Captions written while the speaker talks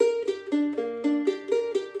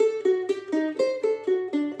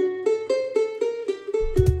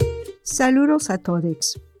Saludos a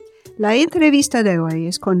todos. La entrevista de hoy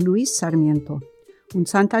es con Luis Sarmiento, un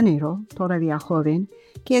santanero todavía joven,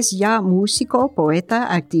 que es ya músico,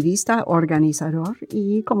 poeta, activista, organizador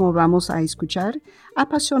y, como vamos a escuchar,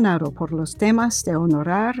 apasionado por los temas de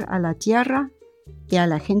honorar a la tierra y a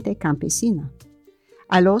la gente campesina,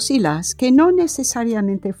 a los y las que no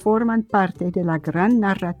necesariamente forman parte de la gran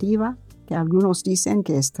narrativa, que algunos dicen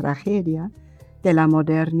que es tragedia, de la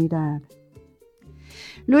modernidad.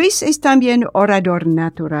 Luis es también orador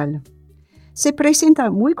natural. Se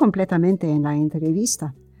presenta muy completamente en la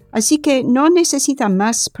entrevista, así que no necesita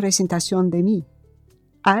más presentación de mí.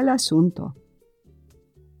 Al asunto.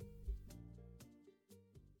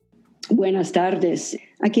 Buenas tardes.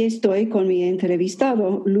 Aquí estoy con mi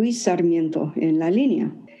entrevistado, Luis Sarmiento, en la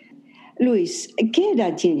línea. Luis, ¿qué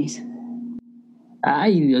edad tienes?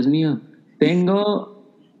 Ay, Dios mío. Tengo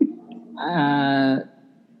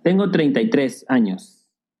 33 años,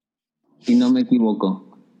 si no me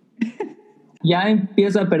equivoco. Ya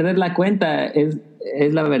empiezo a perder la cuenta, es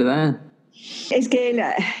la verdad. Es que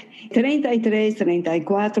 33,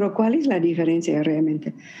 34, ¿cuál es la diferencia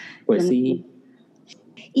realmente? Pues sí.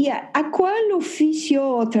 ¿Y a cuál oficio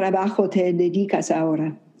o trabajo te dedicas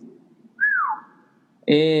ahora?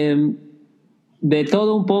 De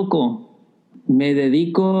todo un poco. Me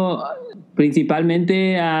dedico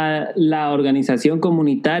principalmente a la organización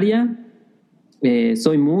comunitaria.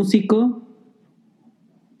 Soy músico.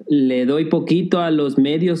 Le doy poquito a los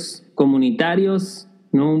medios comunitarios,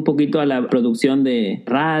 ¿no? Un poquito a la producción de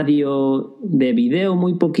radio, de video,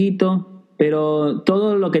 muy poquito, pero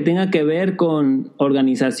todo lo que tenga que ver con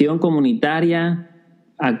organización comunitaria.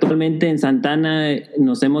 Actualmente en Santana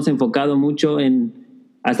nos hemos enfocado mucho en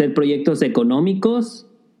hacer proyectos económicos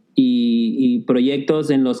y proyectos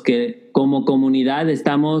en los que como comunidad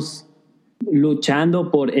estamos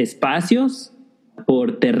luchando por espacios,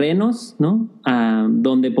 por terrenos, ¿no?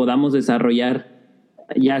 Donde podamos desarrollar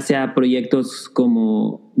ya sea proyectos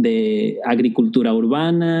como de agricultura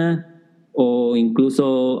urbana o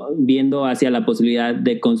incluso viendo hacia la posibilidad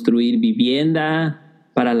de construir vivienda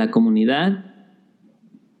para la comunidad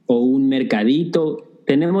o un mercadito.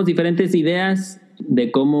 Tenemos diferentes ideas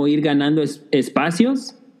de cómo ir ganando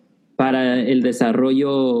espacios para el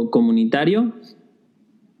desarrollo comunitario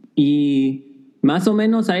y más o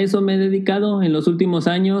menos a eso me he dedicado en los últimos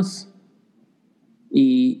años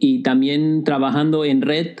y también trabajando en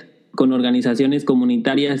red con organizaciones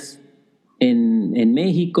comunitarias en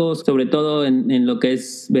México, sobre todo en lo que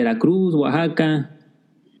es Veracruz, Oaxaca,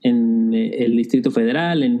 en el Distrito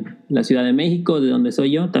Federal, en la Ciudad de México, de donde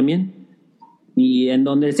soy yo también. Y en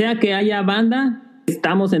donde sea que haya banda,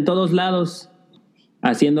 estamos en todos lados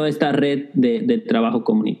haciendo esta red de trabajo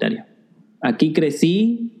comunitario. Aquí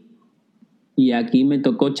crecí y aquí me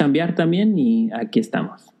tocó chambear también y aquí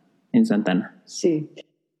estamos, en Santana. Sí.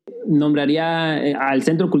 Nombraría al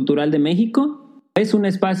Centro Cultural de México. Es un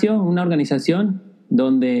espacio, una organización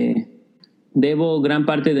donde debo gran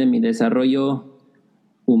parte de mi desarrollo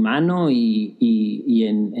humano y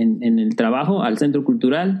en el trabajo al Centro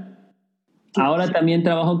Cultural. Ahora también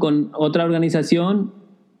trabajo con otra organización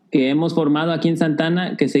que hemos formado aquí en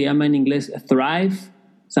Santana que se llama en inglés Thrive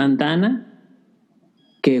Santana,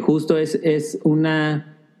 que justo es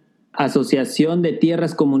una asociación de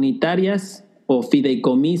tierras comunitarias o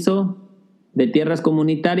fideicomiso de tierras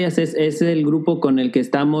comunitarias. Es el grupo con el que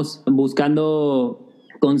estamos buscando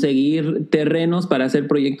conseguir terrenos para hacer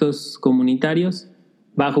proyectos comunitarios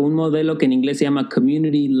bajo un modelo que en inglés se llama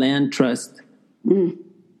Community Land Trust.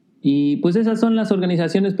 Y pues esas son las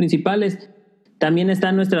organizaciones principales. También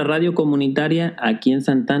está nuestra radio comunitaria aquí en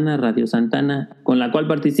Santana, Radio Santana, con la cual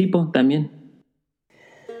participo también.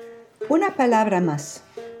 Una palabra más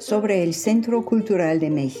sobre el Centro Cultural de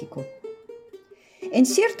México. En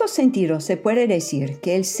cierto sentido, se puede decir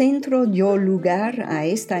que el centro dio lugar a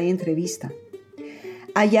esta entrevista.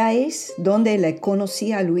 Allá es donde le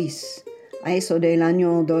conocí a Luis, a eso del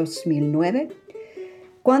año 2009,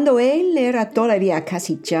 cuando él era todavía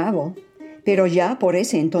casi chavo, pero ya por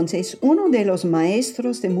ese entonces uno de los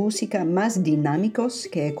maestros de música más dinámicos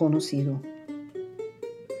que he conocido.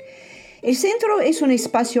 El centro es un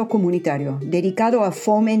espacio comunitario dedicado a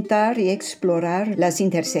fomentar y explorar las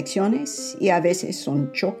intersecciones, y a veces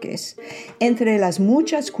son choques, entre las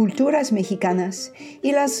muchas culturas mexicanas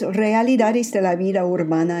y las realidades de la vida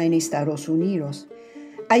urbana en Estados Unidos.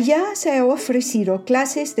 Allá se han ofrecido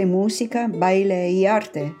clases de música, baile y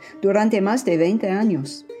arte durante más de 20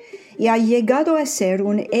 años. Y ha llegado a ser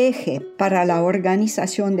un eje para la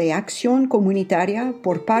organización de acción comunitaria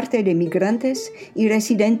por parte de migrantes y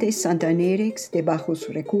residentes santaneros de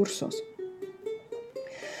bajos recursos.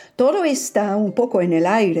 Todo está un poco en el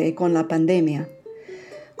aire con la pandemia.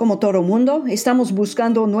 Como todo mundo, estamos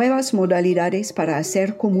buscando nuevas modalidades para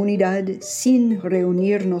hacer comunidad sin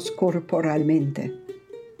reunirnos corporalmente.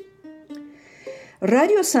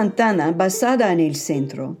 Radio Santana, basada en el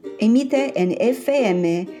centro, emite en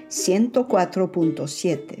FM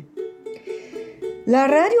 104.7. La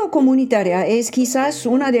radio comunitaria es quizás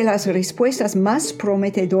una de las respuestas más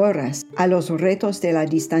prometedoras a los retos de la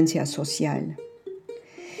distancia social.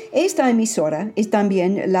 Esta emisora es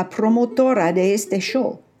también la promotora de este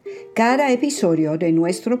show. Cada episodio de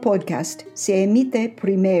nuestro podcast se emite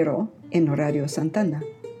primero en Radio Santana.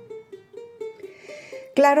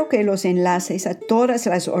 Claro que los enlaces a todas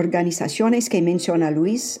las organizaciones que menciona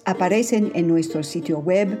Luis aparecen en nuestro sitio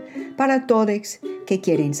web para todos que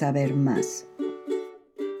quieren saber más.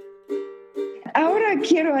 Ahora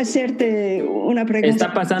quiero hacerte una pregunta.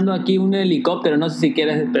 Está pasando aquí un helicóptero, no sé si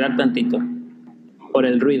quieres esperar tantito por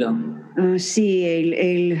el ruido. Sí,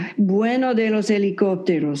 el bueno de los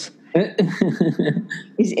helicópteros.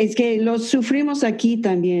 Es que los sufrimos aquí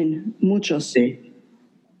también, muchos. Sí.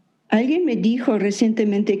 Alguien me dijo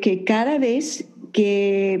recientemente que cada vez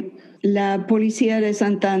que la policía de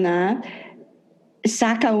Santana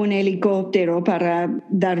saca un helicóptero para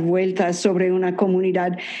dar vueltas sobre una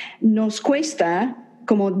comunidad, nos cuesta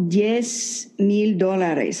como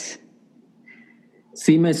 $10,000.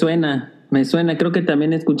 Sí, me suena, creo que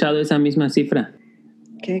también he escuchado esa misma cifra.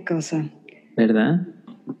 Qué cosa. ¿Verdad?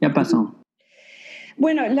 Ya pasó.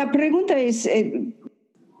 Bueno, la pregunta es,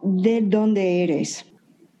 ¿de dónde eres?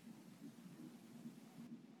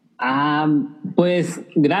 Pues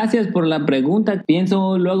gracias por la pregunta.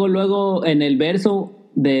 Pienso luego en el verso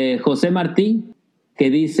de José Martí que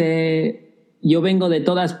dice: yo vengo de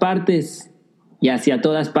todas partes y hacia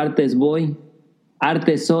todas partes voy.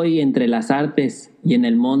 Arte soy entre las artes y en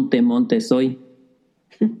el monte soy.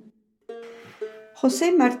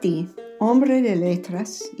 José Martí, hombre de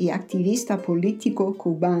letras y activista político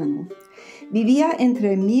cubano, vivía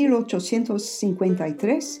entre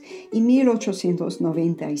 1853 y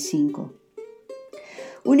 1895.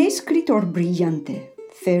 Un escritor brillante,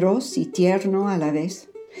 feroz y tierno a la vez,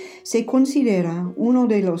 se considera uno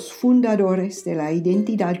de los fundadores de la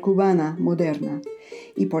identidad cubana moderna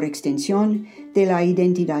y, por extensión, de la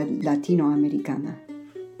identidad latinoamericana.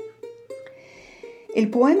 El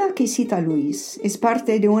poema que cita Luis es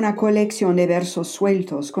parte de una colección de versos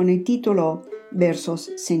sueltos con el título Versos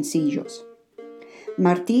Sencillos.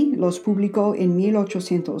 Martí los publicó en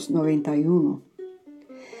 1891.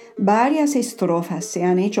 Varias estrofas se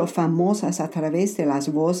han hecho famosas a través de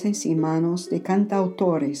las voces y manos de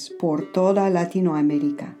cantautores por toda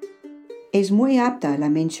Latinoamérica. Es muy apta la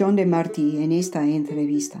mención de Martí en esta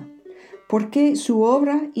entrevista, porque su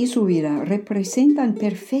obra y su vida representan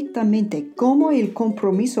perfectamente cómo el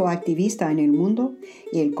compromiso activista en el mundo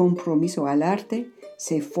y el compromiso al arte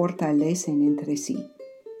se fortalecen entre sí.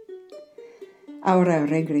 Ahora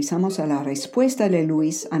regresamos a la respuesta de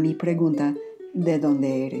Luis a mi pregunta: ¿de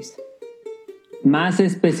dónde eres? Más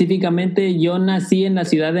específicamente, yo nací en la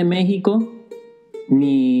Ciudad de México.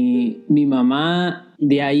 Mi mamá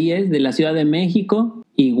de ahí es, de la Ciudad de México,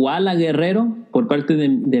 igual a Guerrero, por parte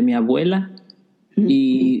de mi abuela,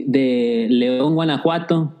 y de León,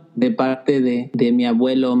 Guanajuato, de parte de mi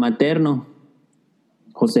abuelo materno,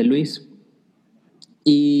 José Luis.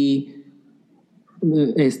 Y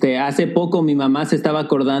hace poco mi mamá se estaba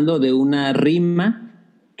acordando de una rima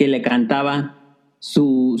que le cantaba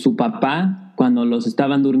su papá cuando los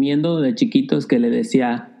estaban durmiendo de chiquitos, que le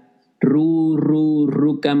decía: ru, ru,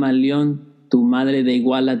 ru, camaleón, tu madre de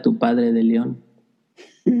iguala, tu padre de león.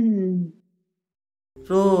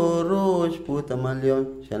 Ru, ru, puta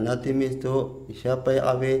maleón, shanati misto, ishapay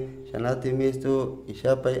ave, shanati misto,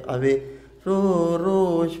 ishapay ave. Ru,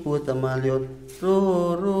 ru, puta maleón,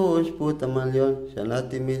 ru, ru, puta maleón,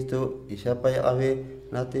 shanati misto, ishapay ave.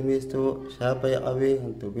 Nati misto shapay ave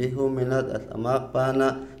tu bihu minat at amak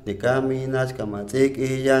pana di kaminas kamatik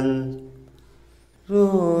iyan.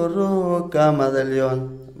 Ru kama de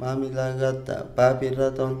león, mami la gata, papi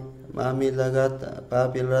ratón, mami la gata,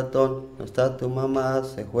 papi ratón. No está tu mamá,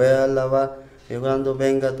 se fue a lavar y cuando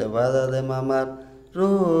venga te va a dar de mamar.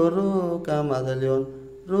 Ru cama de león,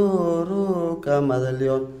 ru cama de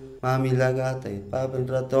león, mami la gata y papi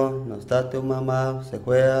ratón. No está tu mamá, se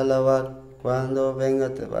fue a lavar. Cuando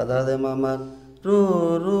venga te va a dar de mamar.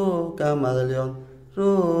 Ru, cama de león.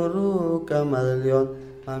 Ru, cama de león.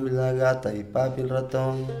 Mami la gata y papi el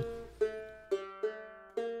ratón.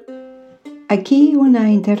 Aquí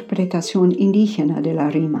una interpretación indígena de la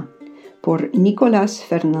rima por Nicolás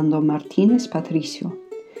Fernando Martínez Patricio,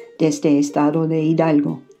 desde Estado de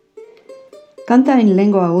Hidalgo. Canta en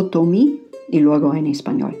lengua otomí y luego en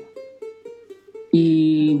español.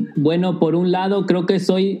 Y bueno, por un lado creo que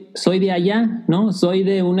soy de allá, ¿no? Soy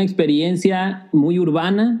de una experiencia muy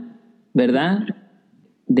urbana, ¿verdad?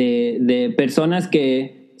 De personas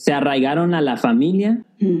que se arraigaron a la familia,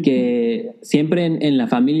 que siempre en la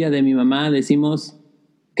familia de mi mamá decimos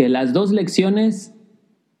que las 2 lecciones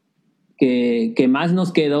que más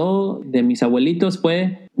nos quedó de mis abuelitos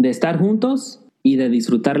fue de estar juntos y de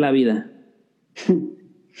disfrutar la vida.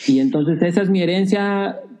 Y entonces esa es mi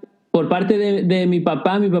herencia por parte de mi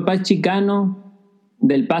papá. Mi papá es chicano,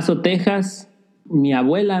 del Paso, Texas. Mi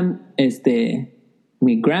abuela,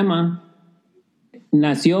 mi grandma,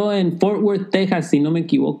 nació en Fort Worth, Texas, si no me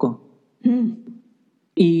equivoco.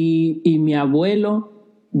 Y mi abuelo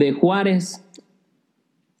de Juárez.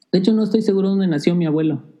 De hecho, no estoy seguro dónde nació mi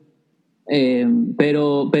abuelo.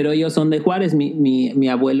 Pero ellos son de Juárez. Mi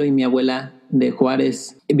abuelo y mi abuela de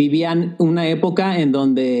Juárez vivían una época en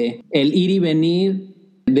donde el ir y venir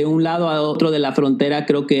de un lado a otro de la frontera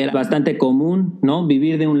creo que era bastante común, ¿no?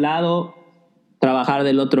 Vivir de un lado, trabajar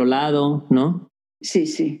del otro lado, ¿no? Sí,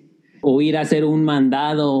 sí. O ir a hacer un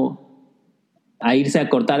mandado, a irse a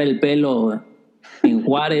cortar el pelo en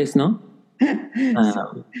Juárez, ¿no?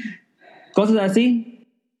 Cosas así.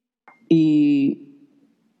 Y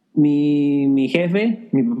mi jefe,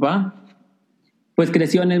 mi papá, pues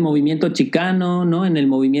creció en el movimiento chicano, ¿no? En el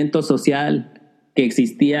movimiento social que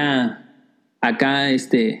existía acá.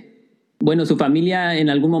 Bueno, su familia en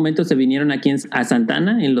algún momento se vinieron aquí a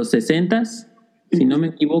Santana en los 60s, si no me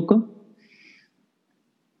equivoco.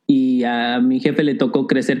 Y a mi jefe le tocó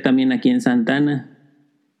crecer también aquí en Santana.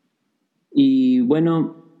 Y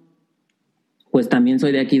bueno, pues también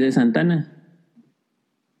soy de aquí de Santana.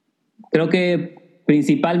 Creo que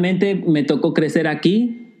principalmente me tocó crecer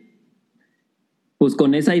aquí, pues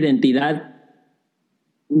con esa identidad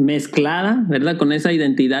mezclada, ¿verdad? Con esa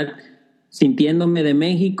identidad sintiéndome de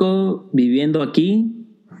México, viviendo aquí.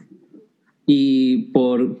 Y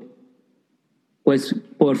por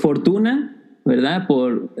fortuna, ¿verdad?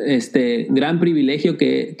 Por gran privilegio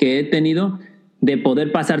que he tenido de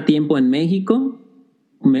poder pasar tiempo en México,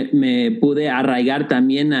 me pude arraigar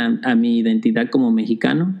también a mi identidad como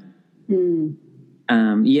mexicano.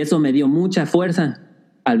 Y eso me dio mucha fuerza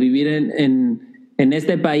al vivir en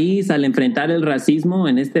este país, al enfrentar el racismo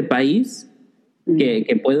en este país,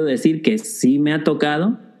 que puedo decir que sí me ha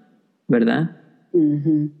tocado, ¿verdad?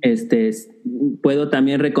 Puedo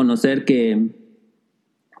también reconocer que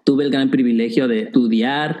tuve el gran privilegio de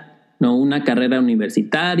estudiar, ¿no? Una carrera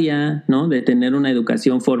universitaria, ¿no? De tener una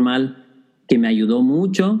educación formal que me ayudó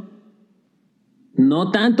mucho,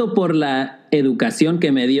 no tanto por la educación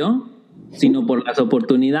que me dio, sino por las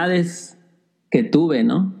oportunidades que tuve,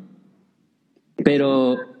 ¿no?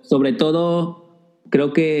 Pero sobre todo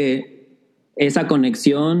creo que esa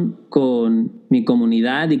conexión con mi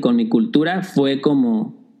comunidad y con mi cultura fue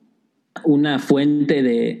como una fuente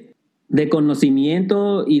de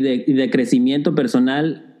conocimiento y de crecimiento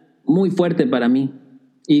personal muy fuerte para mí.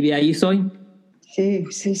 Y de ahí soy. Sí,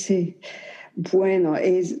 sí, sí. Bueno,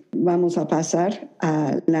 vamos a pasar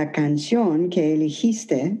a la canción que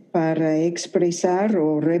elegiste para expresar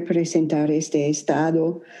o representar este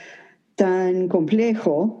estado tan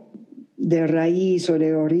complejo de raíz o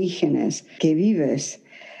de orígenes que vives.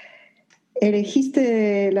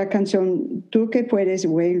 Elegiste la canción Tú que puedes,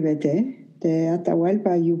 vuélvete, de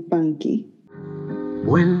Atahualpa Yupanqui.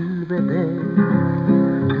 Vuélvete,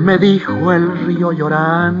 me dijo el río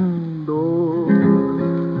llorando,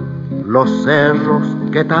 los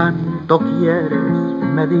cerros que tanto quieres,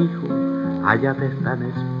 me dijo, allá te están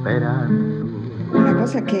esperando. Una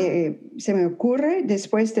cosa que se me ocurre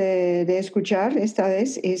después de escuchar esta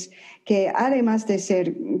vez es que además de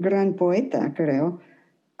ser gran poeta, creo,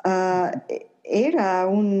 era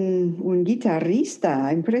un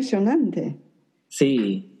guitarrista impresionante.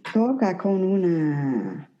 Sí. Toca con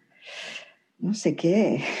una, no sé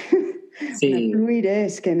qué, Sí. una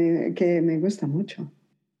fluidez que me gusta mucho.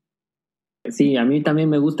 Sí, a mí también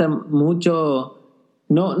me gusta mucho.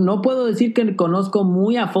 No puedo decir que conozco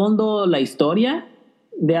muy a fondo la historia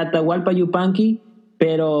de Atahualpa Yupanqui,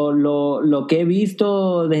 pero lo que he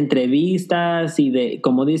visto de entrevistas y de,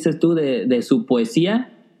 como dices tú, de su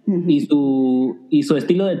poesía y su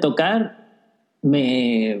estilo de tocar,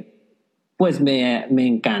 me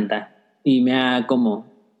encanta. Y me ha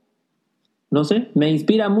no sé, me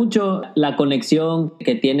inspira mucho la conexión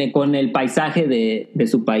que tiene con el paisaje de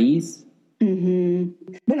su país.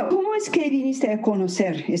 Bueno, ¿cómo es que viniste a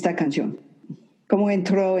conocer esta canción? ¿Cómo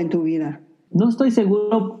entró en tu vida? No estoy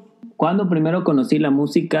seguro cuándo primero conocí la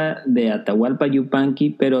música de Atahualpa Yupanqui,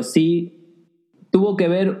 pero sí tuvo que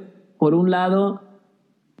ver Por un lado,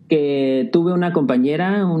 que tuve una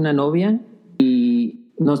compañera, una novia, y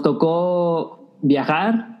nos tocó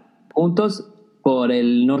viajar juntos por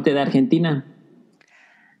el norte de Argentina.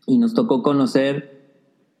 Y nos tocó conocer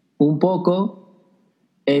un poco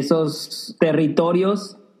esos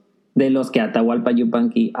territorios de los que Atahualpa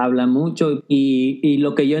Yupanqui habla mucho. Y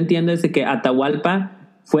lo que yo entiendo es que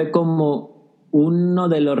Atahualpa fue como uno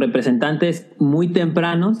de los representantes muy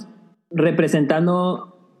tempranos, representando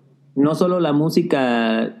no solo la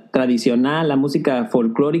música tradicional, la música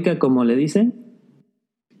folclórica, como le dicen,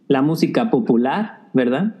 la música popular,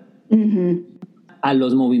 ¿verdad? Uh-huh. A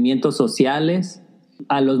los movimientos sociales,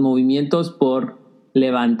 a los movimientos por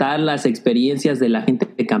levantar las experiencias de la gente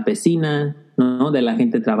campesina, ¿no? De la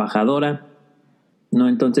gente trabajadora, ¿no?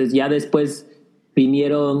 Entonces ya después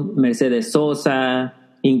vinieron Mercedes Sosa,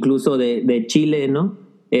 incluso de Chile, ¿no?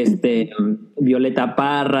 Violeta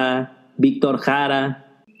Parra, Víctor Jara.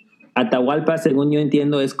 Atahualpa, según yo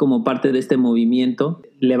entiendo, es como parte de este movimiento,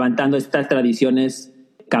 levantando estas tradiciones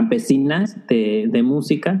campesinas de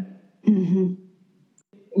música. Uh-huh.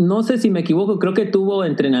 No sé si me equivoco, creo que tuvo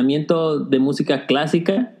entrenamiento de música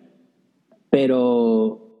clásica,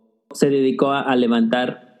 pero se dedicó a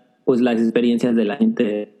levantar pues las experiencias de la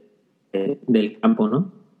gente del campo,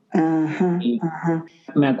 ¿no? Ajá, ajá.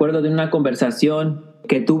 Me acuerdo de una conversación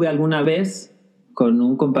que tuve alguna vez con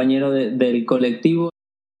un compañero del colectivo.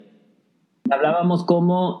 Hablábamos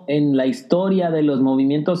cómo en la historia de los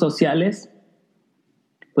movimientos sociales,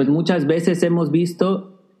 pues muchas veces hemos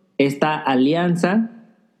visto esta alianza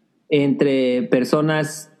entre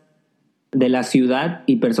personas de la ciudad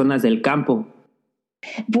y personas del campo.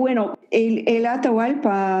 Bueno, el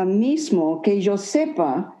Atahualpa mismo, que yo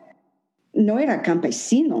sepa, no era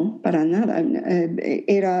campesino para nada,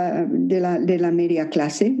 era de la media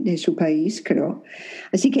clase de su país, creo.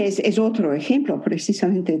 Así que es otro ejemplo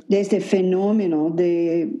precisamente de este fenómeno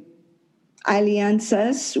de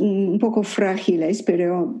alianzas un poco frágiles,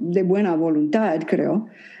 pero de buena voluntad, creo,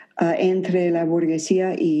 entre la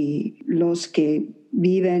burguesía y los que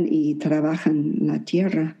viven y trabajan la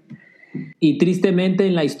tierra. Y tristemente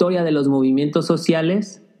en la historia de los movimientos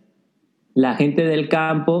sociales, la gente del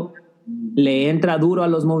campo le entra duro a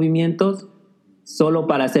los movimientos solo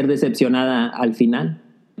para ser decepcionada al final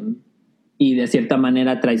y de cierta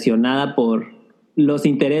manera traicionada por los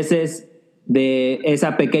intereses de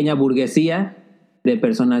esa pequeña burguesía de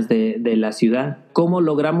personas de la ciudad. ¿Cómo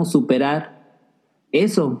logramos superar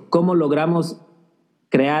eso? ¿Cómo logramos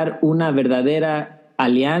crear una verdadera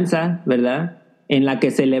alianza, ¿verdad?, en la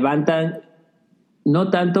que se levantan no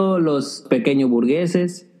tanto los pequeños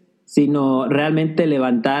burgueses, sino realmente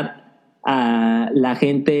levantar a la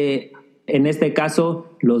gente, en este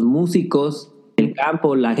caso los músicos del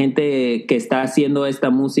campo, la gente que está haciendo esta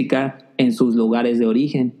música en sus lugares de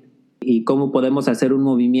origen? Y cómo podemos hacer un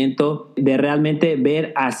movimiento de realmente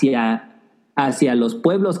ver hacia los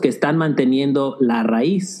pueblos que están manteniendo la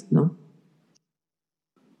raíz, ¿no?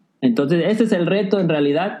 Entonces ese es el reto en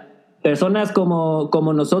realidad. Personas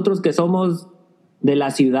como nosotros que somos de la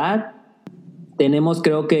ciudad, tenemos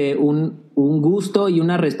creo que un gusto y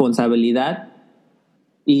una responsabilidad,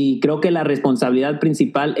 y creo que la responsabilidad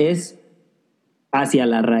principal es hacia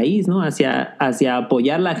la raíz, ¿no? Hacia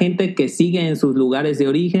apoyar a la gente que sigue en sus lugares de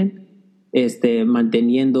origen,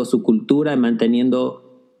 manteniendo su cultura,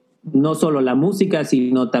 manteniendo no solo la música,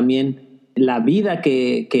 sino también la vida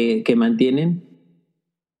que mantienen.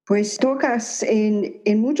 Pues tocas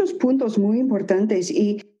en muchos puntos muy importantes,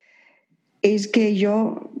 y es que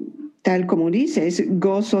yo, tal como dices,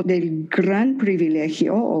 gozo del gran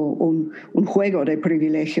privilegio, o un juego de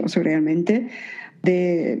privilegios realmente,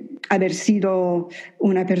 de haber sido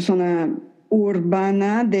una persona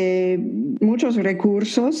urbana de muchos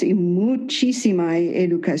recursos y muchísima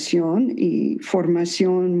educación y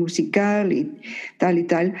formación musical y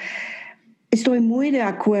tal. Estoy muy de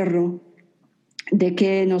acuerdo de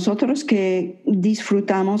que nosotros que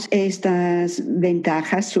disfrutamos estas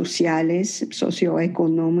ventajas sociales,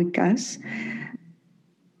 socioeconómicas,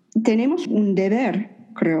 tenemos un deber,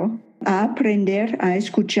 creo, a aprender a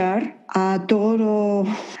escuchar a todos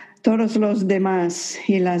los demás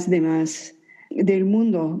y las demás del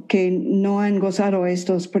mundo que no han gozado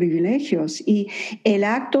estos privilegios. Y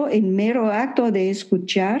el mero acto de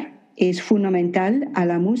escuchar es fundamental a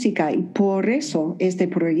la música, y por eso este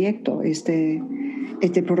proyecto, este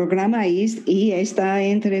programa y esta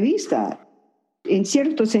entrevista. En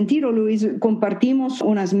cierto sentido, Luis, compartimos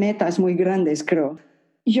unas metas muy grandes, creo.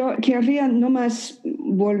 Yo querría nomás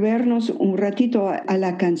volvernos un ratito a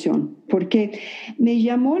la canción, porque me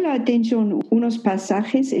llamó la atención unos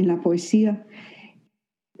pasajes en la poesía,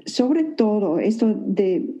 sobre todo esto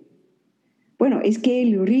de Bueno, es que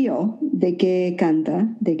el río de que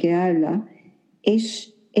canta, de que habla,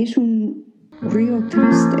 es un río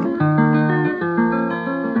triste.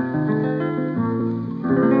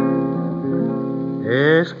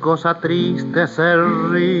 Es cosa triste ser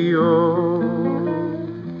río.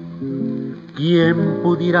 ¿Quién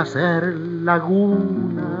pudiera ser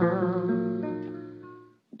laguna?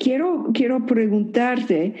 Quiero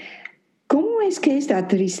preguntarte, ¿cómo es que esta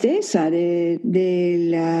tristeza de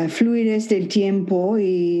la fluidez del tiempo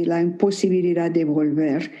y la imposibilidad de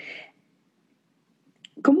volver,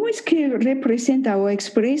 cómo es que representa o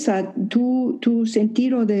expresa tu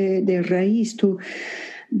sentido de raíz,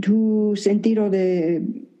 tu sentido de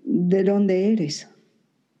dónde eres?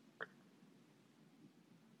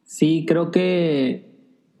 Sí, creo que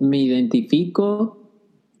me identifico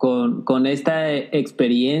con esta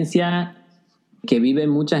experiencia que vive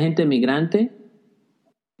mucha gente migrante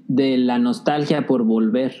de la nostalgia por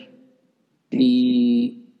volver.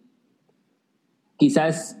 Y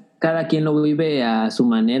quizás cada quien lo vive a su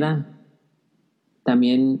manera.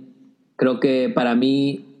 También creo que para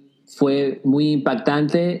mí fue muy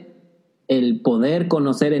impactante el poder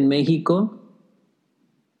conocer en México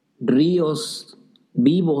ríos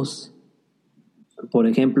vivos, por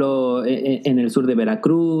ejemplo, en el sur de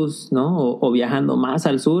Veracruz, ¿no? O viajando más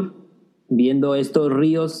al sur, viendo estos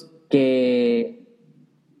ríos que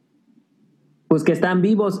están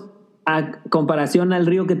vivos a comparación al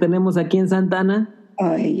río que tenemos aquí en Santa Ana.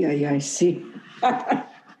 Ay, sí.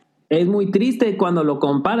 Es muy triste cuando lo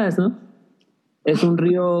comparas, ¿no? Es un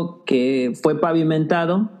río que fue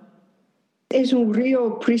pavimentado. Es un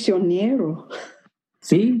río prisionero.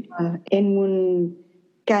 Sí. En un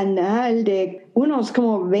canal de unos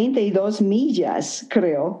como 22 millas,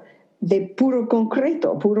 creo, de puro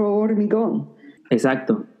concreto, puro hormigón.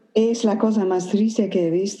 Exacto. Es la cosa más triste que he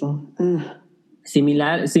visto.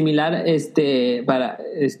 Similar,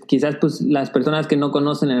 quizás pues las personas que no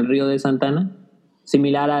conocen el río de Santa Ana,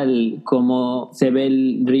 similar al como se ve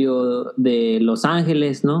el río de Los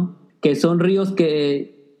Ángeles, ¿no? Que son ríos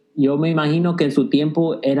que yo me imagino que en su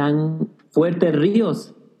tiempo eran fuertes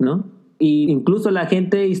ríos, ¿no? Y incluso la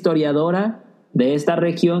gente historiadora de esta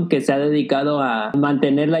región que se ha dedicado a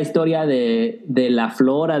mantener la historia de la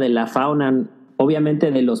flora, de la fauna, obviamente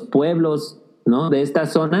de los pueblos, ¿no? De esta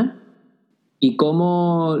zona, y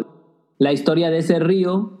cómo la historia de ese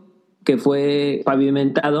río que fue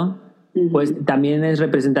pavimentado, pues también es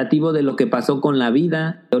representativo de lo que pasó con la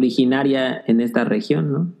vida originaria en esta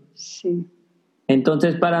región, ¿no? Sí.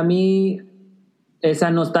 Entonces, para mí,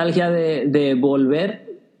 esa nostalgia de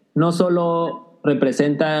volver no solo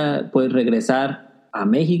representa pues regresar a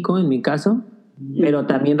México, en mi caso, pero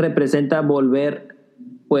también representa volver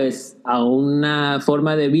pues a una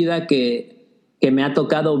forma de vida que me ha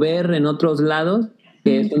tocado ver en otros lados,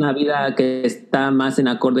 que es una vida que está más en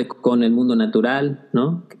acorde con el mundo natural,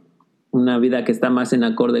 ¿no? Una vida que está más en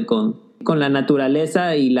acorde con la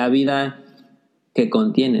naturaleza y la vida que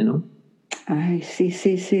contiene, ¿no? Ay,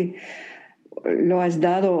 sí. Lo has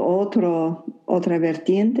dado otra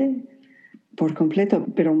vertiente por completo,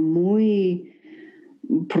 pero muy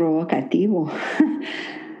provocativo.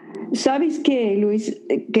 ¿Sabes qué, Luis?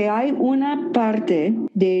 Que hay una parte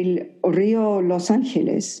del río Los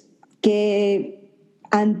Ángeles que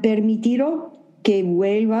han permitido que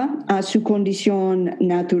vuelva a su condición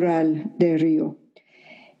natural de río.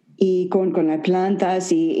 Y con las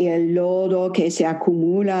plantas y el lodo que se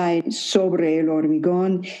acumula sobre el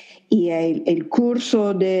hormigón y el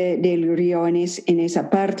curso del río en esa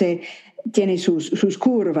parte tiene sus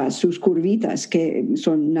curvas, sus curvitas que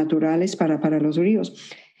son naturales para los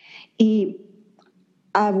ríos. Y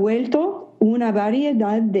ha vuelto una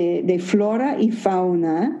variedad de flora y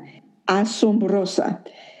fauna asombrosa.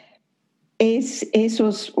 Es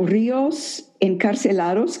esos ríos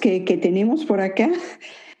encarcelados que tenemos por acá,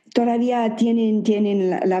 todavía tienen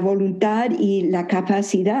la voluntad y la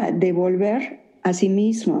capacidad de volver a sí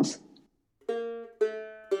mismos.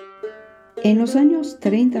 En los años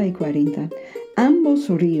 30 y 40, ambos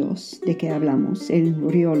ríos de que hablamos, el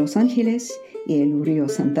río Los Ángeles y el río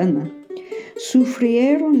Santa Ana,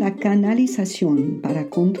 sufrieron la canalización para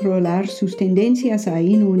controlar sus tendencias a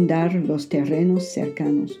inundar los terrenos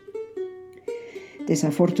cercanos.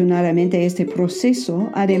 Desafortunadamente, este proceso,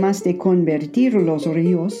 además de convertir los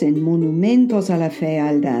ríos en monumentos a la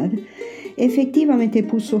fealdad, efectivamente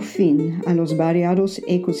puso fin a los variados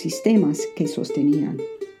ecosistemas que sostenían.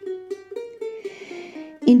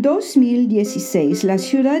 En 2016, la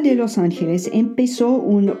ciudad de Los Ángeles empezó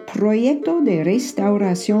un proyecto de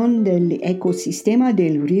restauración del ecosistema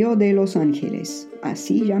del río de Los Ángeles,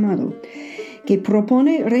 así llamado, que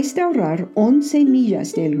propone restaurar 11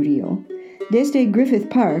 millas del río, desde Griffith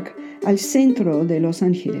Park al centro de Los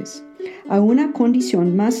Ángeles, a una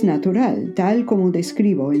condición más natural, tal como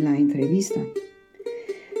describo en la entrevista.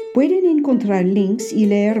 Pueden encontrar links y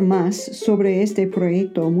leer más sobre este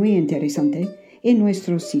proyecto muy interesante en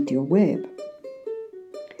nuestro sitio web.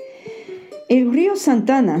 El río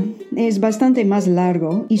Santana es bastante más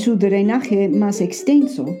largo y su drenaje más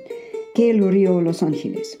extenso que el río Los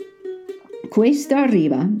Ángeles. Cuesta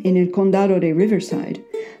arriba, en el condado de Riverside,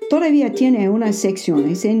 todavía tiene unas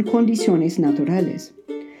secciones en condiciones naturales.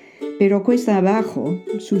 Pero cuesta abajo,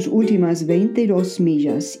 sus últimas 22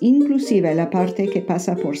 millas, inclusive la parte que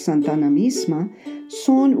pasa por Santana misma,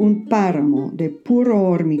 son un páramo de puro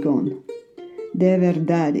hormigón. De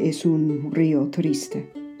verdad es un río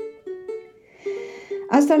triste.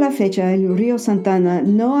 Hasta la fecha, el río Santana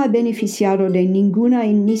no ha beneficiado de ninguna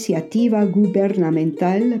iniciativa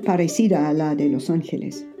gubernamental parecida a la de Los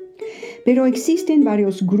Ángeles. Pero existen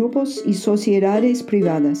varios grupos y sociedades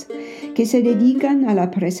privadas que se dedican a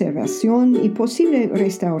la preservación y posible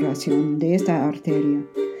restauración de esta arteria.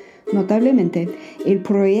 Notablemente, el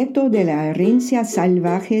proyecto de la herencia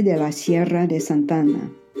salvaje de la Sierra de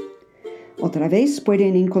Santana. Otra vez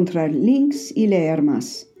pueden encontrar links y leer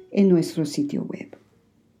más en nuestro sitio web.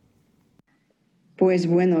 Pues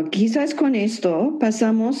bueno, quizás con esto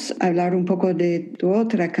pasamos a hablar un poco de tu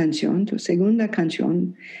otra canción, tu segunda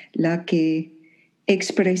canción, la que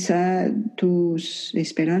expresa tus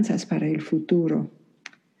esperanzas para el futuro.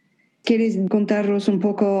 ¿Quieres contarnos un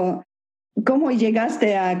poco cómo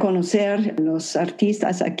llegaste a conocer a los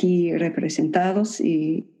artistas aquí representados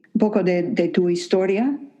y un poco de tu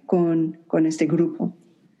historia con este grupo?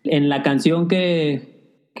 En la canción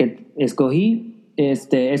que escogí,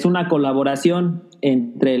 es una colaboración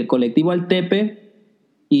entre el colectivo Altepe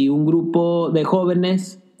y un grupo de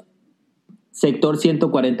jóvenes, Sector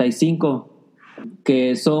 145,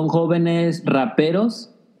 que son jóvenes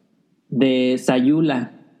raperos de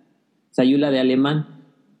Sayula de Alemán,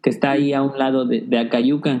 que está ahí a un lado de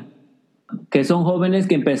Acayucan, que son jóvenes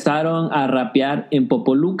que empezaron a rapear en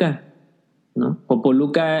Popoluca, ¿no?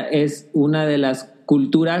 Popoluca es una de las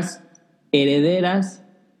culturas herederas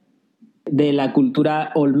de la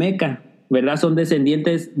cultura olmeca, ¿verdad? Son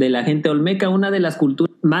descendientes de la gente olmeca, una de las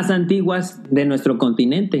culturas más antiguas de nuestro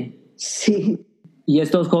continente. Sí. Y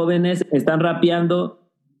estos jóvenes están rapeando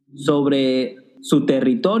sobre su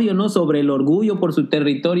territorio, ¿no? Sobre el orgullo por su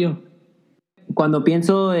territorio. Cuando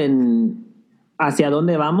pienso en hacia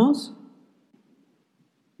dónde vamos,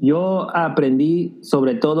 yo aprendí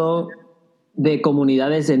sobre todo de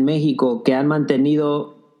comunidades en México que han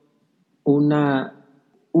mantenido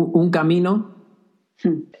un camino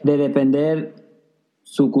de defender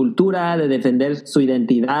su cultura, de defender su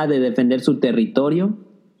identidad, de defender su territorio.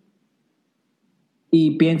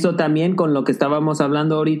 Y pienso también, con lo que estábamos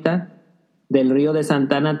hablando ahorita, del río de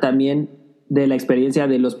Santana, también de la experiencia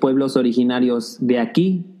de los pueblos originarios de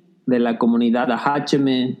aquí, de la comunidad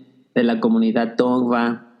Ahácheme, de la comunidad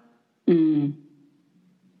Tongva.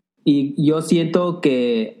 Y yo siento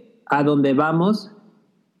que a donde vamos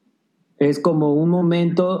es como un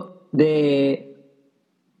momento de...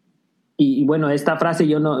 Y bueno, esta frase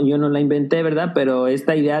yo no la inventé, ¿verdad? Pero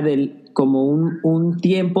esta idea de como un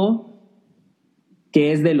tiempo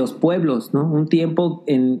que es de los pueblos, ¿no? Un tiempo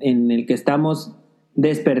en el que estamos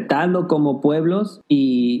despertando como pueblos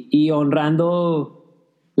y honrando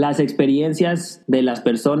las experiencias de las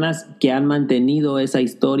personas que han mantenido esa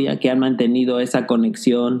historia, que han mantenido esa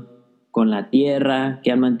conexión con la tierra,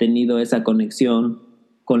 que han mantenido esa conexión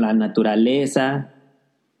con la naturaleza.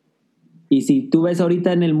 Y si tú ves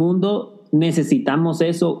ahorita en el mundo, necesitamos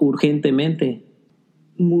eso urgentemente.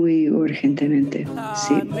 Muy urgentemente,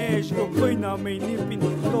 sí.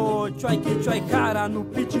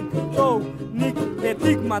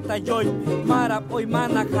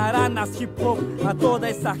 A toda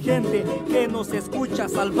esa gente que nos escucha,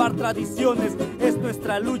 salvar tradiciones es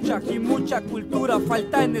nuestra lucha y mucha cultura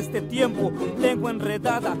falta en este tiempo. Lengua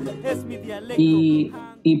enredada es mi dialecto.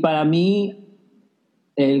 Y para mí,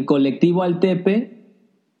 el colectivo Altepe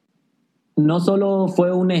no solo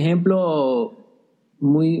fue un ejemplo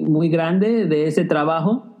muy, muy grande de ese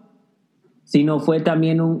trabajo, sino fue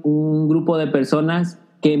también un grupo de personas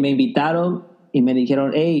que me invitaron y me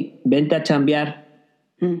dijeron, hey, vente a chambear.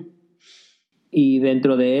 Y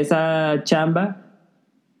dentro de esa chamba,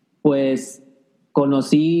 pues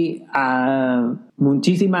conocí a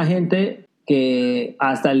muchísima gente que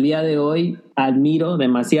hasta el día de hoy admiro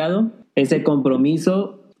demasiado ese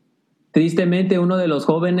compromiso. Tristemente, uno de los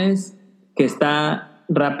jóvenes que está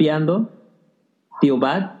rapeando, Tío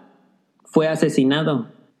Bad, fue asesinado.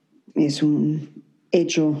 Es un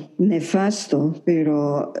hecho nefasto,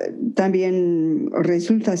 pero también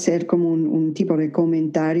resulta ser como un tipo de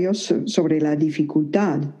comentarios sobre la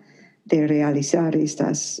dificultad de realizar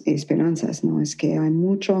estas esperanzas, ¿no? Es que hay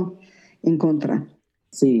mucho en contra.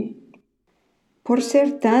 Sí. Por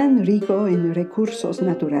ser tan rico en recursos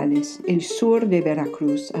naturales, el sur de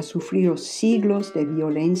Veracruz ha sufrido siglos de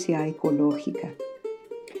violencia ecológica.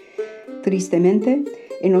 Tristemente,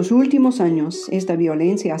 en los últimos años, esta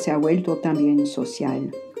violencia se ha vuelto también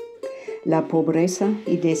social. La pobreza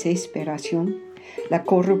y desesperación, la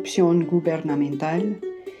corrupción gubernamental,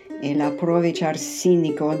 el aprovechar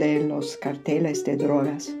cínico de los carteles de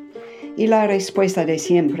drogas y la respuesta de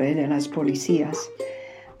siempre de las policías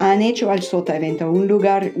han hecho al Sotavento un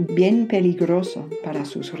lugar bien peligroso para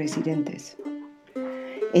sus residentes.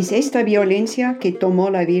 Es esta violencia que tomó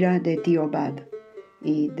la vida de Tío Bad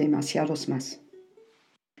y demasiados más.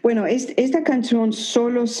 Bueno, esta canción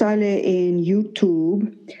solo sale en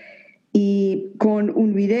YouTube y con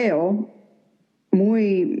un video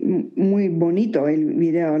muy, muy bonito, el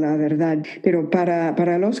video, la verdad. Pero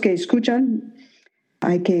para los que escuchan,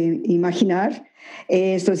 hay que imaginar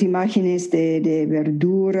estas imágenes de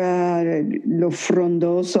verdura, lo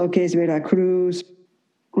frondoso que es Veracruz.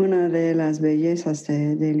 Una de las bellezas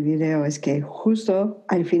del video es que justo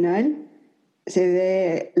al final se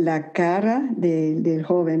ve la cara del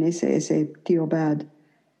joven, ese Tío Bad,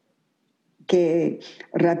 que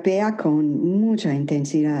rapea con mucha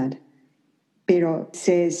intensidad, pero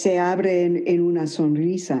se abre en una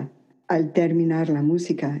sonrisa al terminar la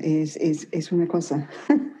música. Es una cosa.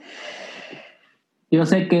 Yo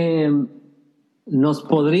sé que nos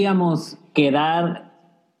podríamos quedar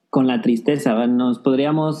con la tristeza, ¿verdad? Nos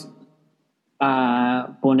podríamos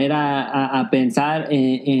poner a pensar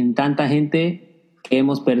en tanta gente que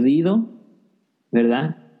hemos perdido,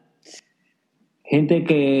 ¿verdad? Gente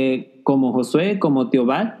que, como Josué, como Tío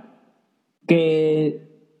Bad, que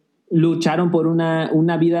lucharon por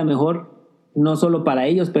una vida mejor, no solo para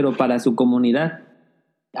ellos, pero para su comunidad.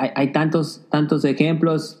 Hay tantos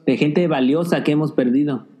ejemplos de gente valiosa que hemos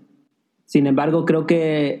perdido. Sin embargo, creo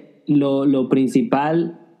que lo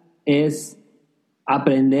principal es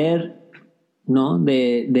aprender, ¿no?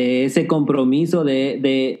 de ese compromiso,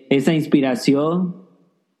 de esa inspiración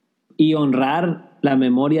y honrar la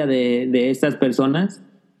memoria de estas personas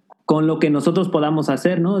con lo que nosotros podamos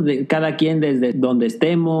hacer, ¿no? Cada quien desde donde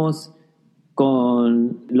estemos,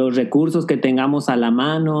 con los recursos que tengamos a la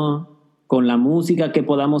mano, con la música que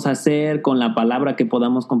podamos hacer, con la palabra que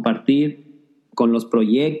podamos compartir, con los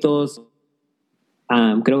proyectos.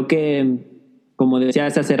 Creo que, como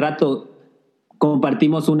decías hace rato,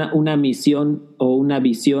 compartimos una misión o una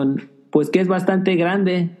visión, pues que es bastante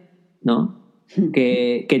grande, ¿no?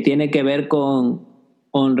 Que tiene que ver con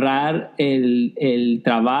honrar el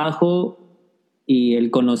trabajo y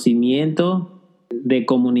el conocimiento de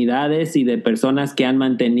comunidades y de personas que han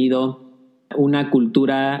mantenido una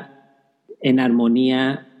cultura en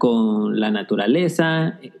armonía con la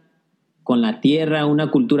naturaleza, con la tierra,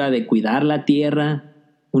 una cultura de cuidar la tierra,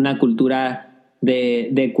 una cultura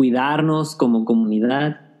de cuidarnos como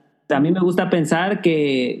comunidad. A mí me gusta pensar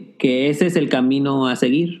que ese es el camino a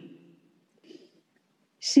seguir.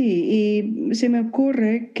 Sí, y se me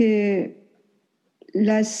ocurre que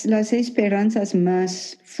las esperanzas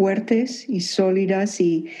más fuertes y sólidas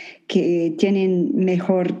y que tienen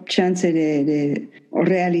mejor chance de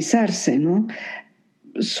realizarse, ¿no?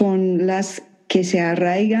 Son las que se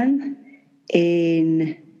arraigan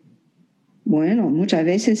muchas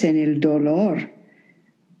veces en el dolor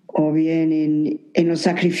o bien en los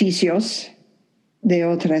sacrificios de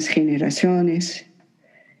otras generaciones.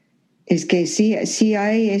 Es que sí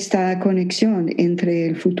hay esta conexión entre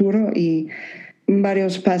el futuro y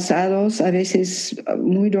varios pasados, a veces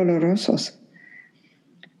muy dolorosos.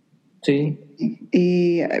 Sí.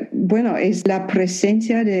 Y bueno, es la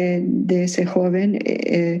presencia de ese joven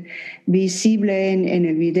visible en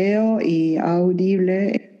el video y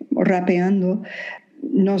audible, rapeando,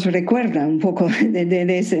 nos recuerda un poco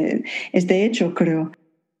de este hecho, creo.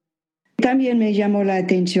 También me llamó la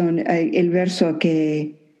atención el verso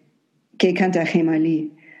que canta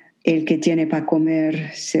Gemalí: el que tiene para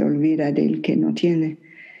comer se olvida del que no tiene.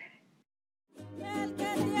 El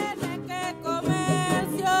que tiene que comer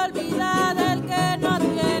se olvida del que no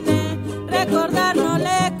tiene. Recordar no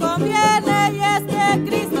le conviene y este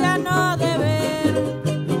cristiano deber.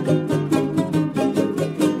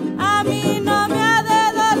 A mí no me ha de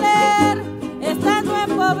doler, estando en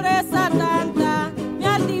pobreza tanta. Mi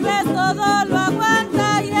altivez todo lo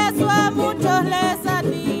aguanta y eso a muchos les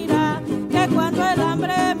admira. Que cuando el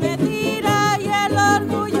hambre me tira y el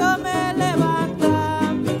orgullo me levanta.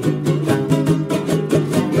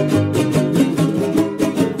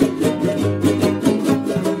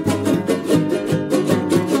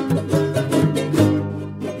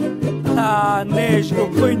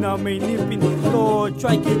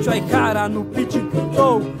 Quichua, quichua, jara, nu pichin,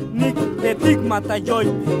 tou, nik, de tigmata, yoy,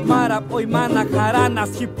 mara, hoy, mana,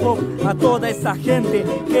 jaranas, hip hop, a toda esa gente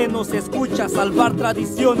que nos escucha, salvar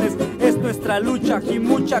tradiciones, es nuestra lucha y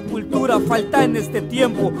mucha cultura falta en este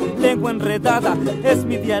tiempo, lengua enredada, es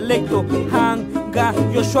mi dialecto, hanga,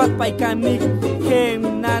 yoshuat, paikanik,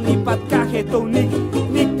 gen, nani, patkaje, tou, nik,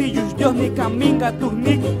 tiyush, dios, ni caminga, tu,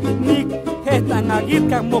 nik, están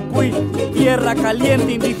aguircan mocuí, tierra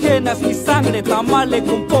caliente, indígenas, mi sangre, tamale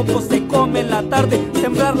con poco se come en la tarde,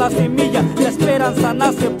 sembrar la semilla, la esperanza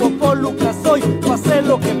nace, popó Lucas soy, pase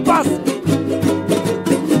lo que pase.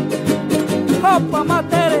 ¡Opa,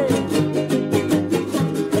 matere!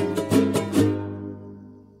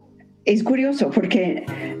 Es curioso porque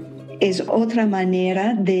es otra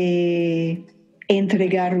manera de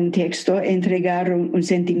entregar un texto, entregar un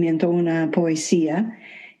sentimiento, una poesía,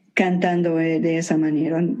 cantando de esa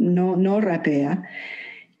manera, no rapea.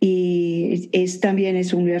 Y también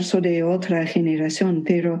es un verso de otra generación,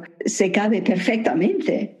 pero se cabe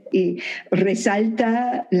perfectamente y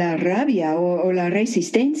resalta la rabia o la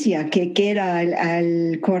resistencia que queda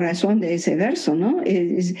al corazón de ese verso, ¿no?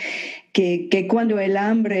 Es que cuando el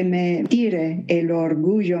hambre me tire, el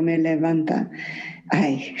orgullo me levanta.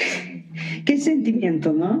 Ay, qué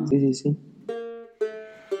sentimiento, ¿no? Sí, sí, sí.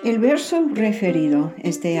 El verso referido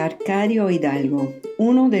es de Arcadio Hidalgo,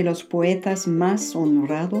 uno de los poetas más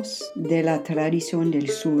honrados de la tradición del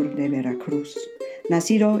sur de Veracruz,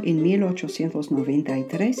 nacido en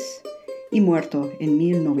 1893 y muerto en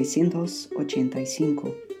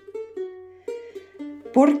 1985.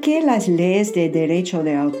 ¿Por qué las leyes de derecho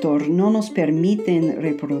de autor no nos permiten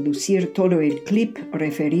reproducir todo el clip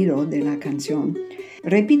referido de la canción?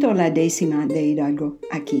 Repito la décima de Hidalgo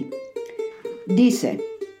aquí. Dice: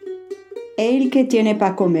 el que tiene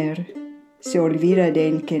para comer se olvida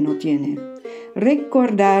del que no tiene.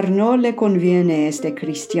 Recordar no le conviene este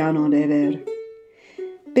cristiano deber.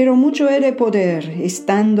 Pero mucho he de poder,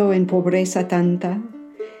 estando en pobreza tanta.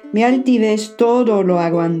 Mi altivez todo lo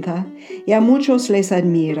aguanta, y a muchos les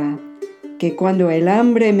admira, que cuando el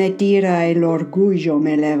hambre me tira, el orgullo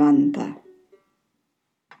me levanta.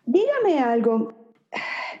 Dígame algo,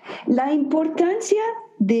 la importancia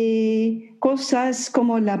de cosas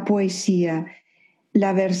como la poesía,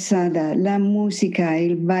 la versada, la música,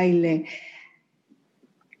 el baile.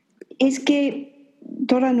 Es que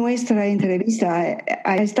toda nuestra entrevista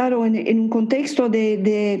ha estado en un contexto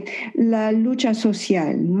de la lucha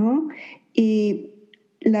social, ¿no? Y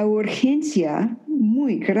la urgencia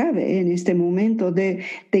muy grave en este momento de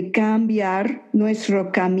cambiar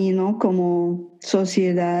nuestro camino como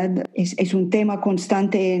sociedad. Es un tema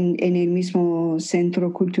constante en el mismo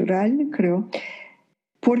centro cultural, creo,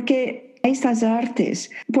 porque estas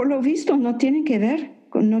artes, por lo visto, no tienen que ver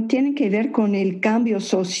con el cambio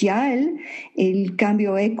social, el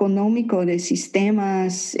cambio económico de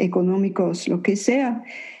sistemas económicos, lo que sea.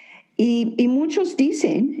 Y muchos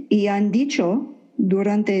dicen y han dicho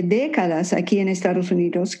durante décadas aquí en Estados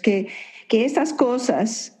Unidos que estas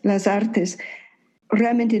cosas, las artes,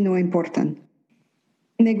 realmente no importan.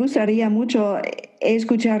 Me gustaría mucho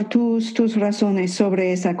escuchar tus razones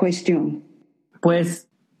sobre esa cuestión. Pues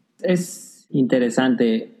es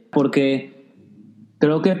interesante porque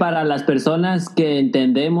creo que para las personas que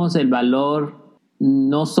entendemos el valor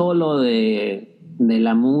no solo de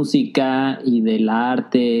la música y del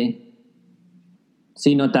arte,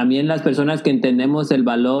 sino también las personas que entendemos el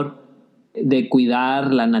valor de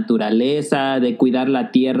cuidar la naturaleza, de cuidar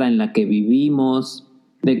la tierra en la que vivimos,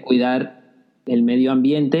 de cuidar el medio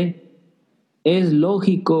ambiente, es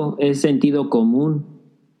lógico, es sentido común,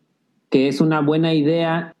 que es una buena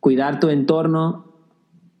idea cuidar tu entorno,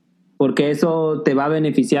 porque eso te va a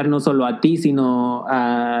beneficiar no solo a ti, sino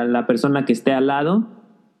a la persona que esté al lado.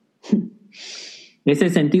 Ese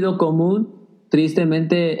sentido común,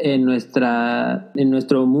 tristemente, en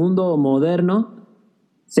nuestro mundo moderno,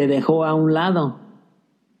 se dejó a un lado.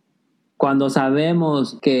 Cuando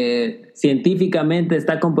sabemos que científicamente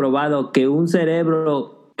está comprobado que un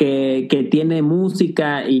cerebro que tiene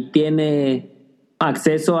música y tiene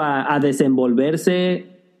acceso a desenvolverse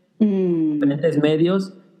en diferentes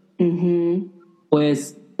medios,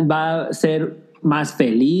 pues va a ser más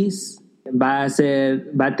feliz, va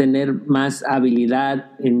a tener más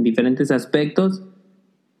habilidad en diferentes aspectos.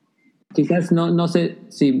 Quizás no sé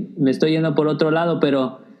si me estoy yendo por otro lado,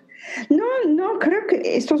 pero No, creo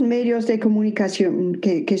que estos medios de comunicación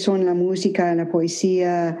que son la música, la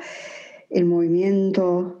poesía, el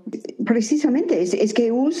movimiento, precisamente es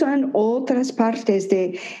que usan otras partes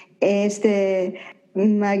de este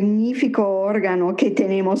magnífico órgano que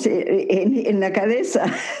tenemos en la cabeza.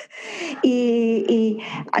 Y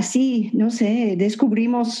así, no sé,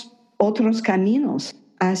 descubrimos otros caminos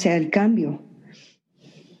hacia el cambio.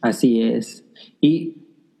 Así es. Y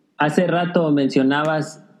hace rato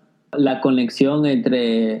mencionabas la conexión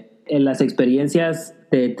entre las experiencias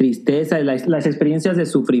de tristeza y las experiencias de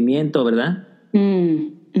sufrimiento, ¿verdad?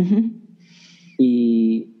 Uh-huh.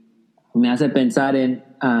 Y me hace pensar en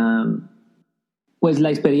pues la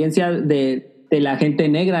experiencia de la gente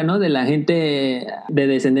negra, ¿no? De la gente de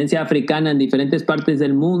descendencia africana en diferentes partes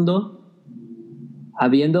del mundo,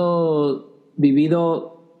 habiendo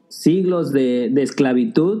vivido siglos de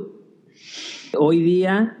esclavitud, hoy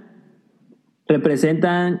día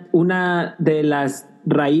representan una de las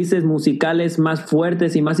raíces musicales más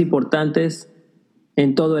fuertes y más importantes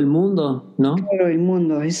en todo el mundo, ¿no? Todo el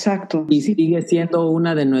mundo, exacto. Y sigue siendo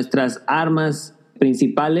una de nuestras armas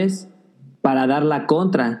principales para dar la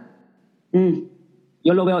contra.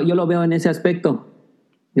 Yo lo veo en ese aspecto.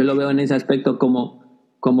 Yo lo veo en ese aspecto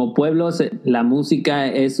como pueblos. La música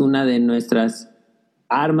es una de nuestras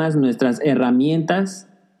armas, nuestras herramientas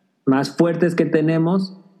más fuertes que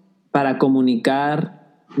tenemos para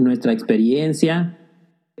comunicar nuestra experiencia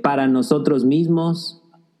para nosotros mismos,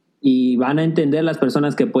 y van a entender las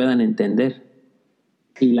personas que puedan entender,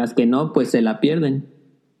 y las que no, pues se la pierden.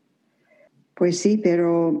 Pues sí,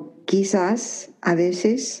 pero quizás a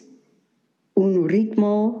veces un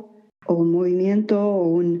ritmo o un movimiento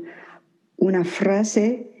o una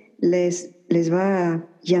frase les va a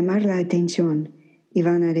llamar la atención y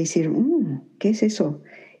van a decir, ¿qué es eso?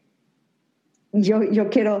 Yo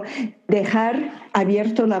quiero dejar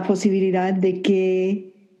abierto la posibilidad de que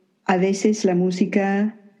a veces la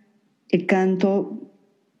música, el canto,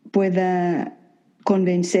 pueda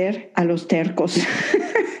convencer a los tercos.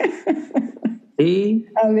 Sí.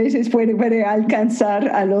 A veces puede alcanzar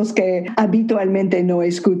a los que habitualmente no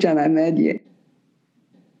escuchan a nadie.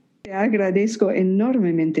 Te agradezco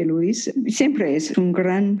enormemente, Luis. Siempre es un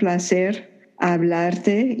gran placer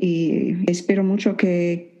hablarte y espero mucho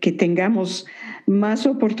que tengamos más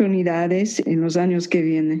oportunidades en los años que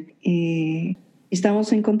vienen. Y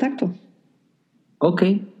estamos en contacto. Ok,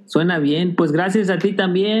 suena bien. Pues gracias a ti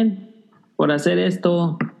también por hacer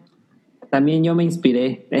esto. También yo me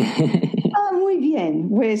inspiré. Muy bien.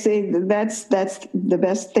 Pues that's the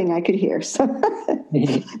best thing I could hear. So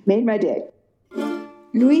made my day.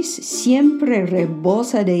 Luis siempre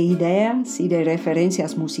rebosa de ideas y de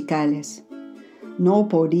referencias musicales. No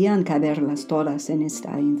podían caberlas todas en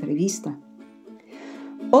esta entrevista.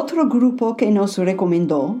 Otro grupo que nos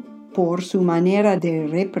recomendó, por su manera de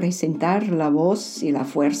representar la voz y la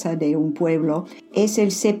fuerza de un pueblo, es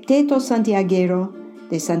el Septeto Santiaguero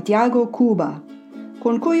de Santiago, Cuba,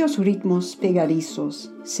 con cuyos ritmos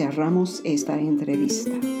pegadizos cerramos esta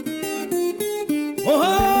entrevista.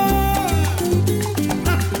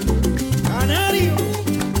 Canario,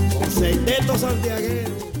 con Septeto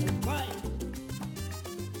Santiaguero.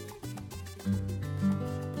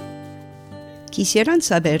 ¿Quisieran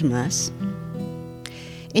saber más?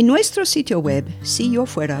 En nuestro sitio web,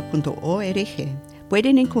 siyofuera.org,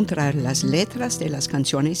 pueden encontrar las letras de las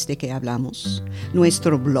canciones de que hablamos,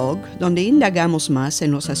 nuestro blog, donde indagamos más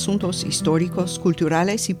en los asuntos históricos,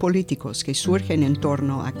 culturales y políticos que surgen en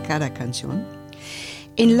torno a cada canción,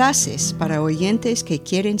 enlaces para oyentes que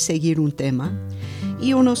quieren seguir un tema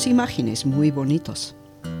y unas imágenes muy bonitos.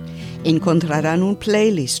 Encontrarán un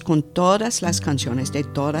playlist con todas las canciones de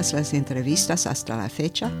todas las entrevistas hasta la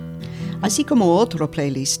fecha, así como otro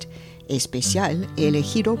playlist especial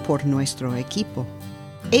elegido por nuestro equipo.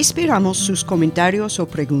 Esperamos sus comentarios o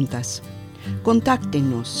preguntas.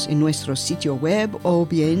 Contáctenos en nuestro sitio web o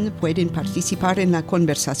bien pueden participar en la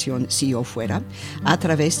conversación Si Yo Fuera a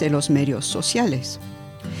través de los medios sociales.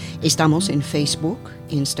 Estamos en Facebook,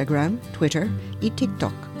 Instagram, Twitter y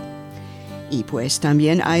TikTok. Y pues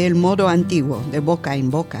también hay el modo antiguo de boca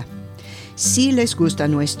en boca. Si les gusta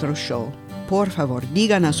nuestro show, por favor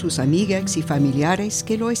digan a sus amigas y familiares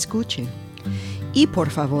que lo escuchen. Y por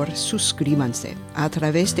favor suscríbanse a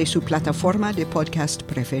través de su plataforma de podcast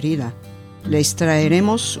preferida. Les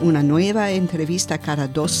traeremos una nueva entrevista cada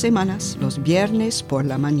 2 semanas, los viernes por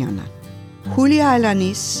la mañana. Julia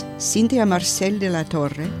Alanis, Cintia Marcel de la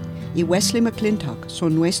Torre y Wesley McClintock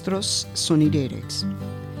son nuestros sonideros.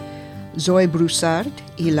 Zoe Broussard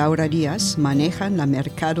y Laura Díaz manejan la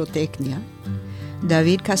mercadotecnia.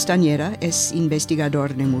 David Castañeda es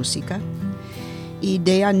investigador de música. Y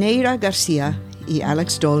Deaneira García y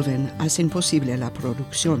Alex Dolvin hacen posible la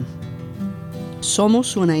producción.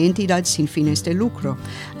 Somos una entidad sin fines de lucro.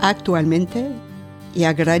 Actualmente y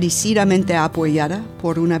agradecidamente apoyada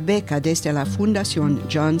por una beca desde la Fundación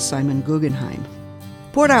John Simon Guggenheim.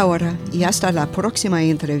 Por ahora y hasta la próxima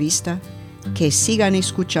entrevista, que sigan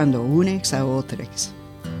escuchando unos a otros.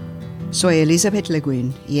 Soy Elizabeth Le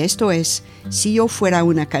Guin y esto es Si yo fuera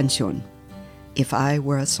una canción, If I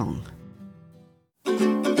Were a Song.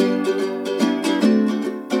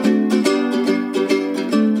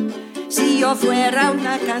 Si yo fuera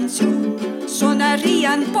una canción,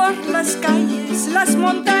 sonarían por las calles, las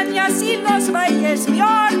montañas y los valles, mi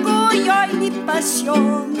orgullo y mi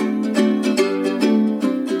pasión.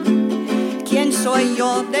 ¿Quién soy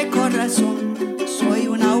yo de corazón? Soy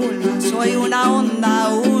una ola, soy una onda,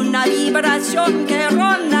 una vibración que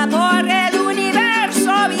ronda por el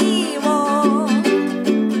universo vivo.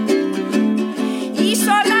 Y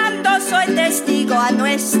sonando soy testigo a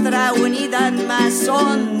nuestra unidad más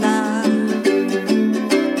honda.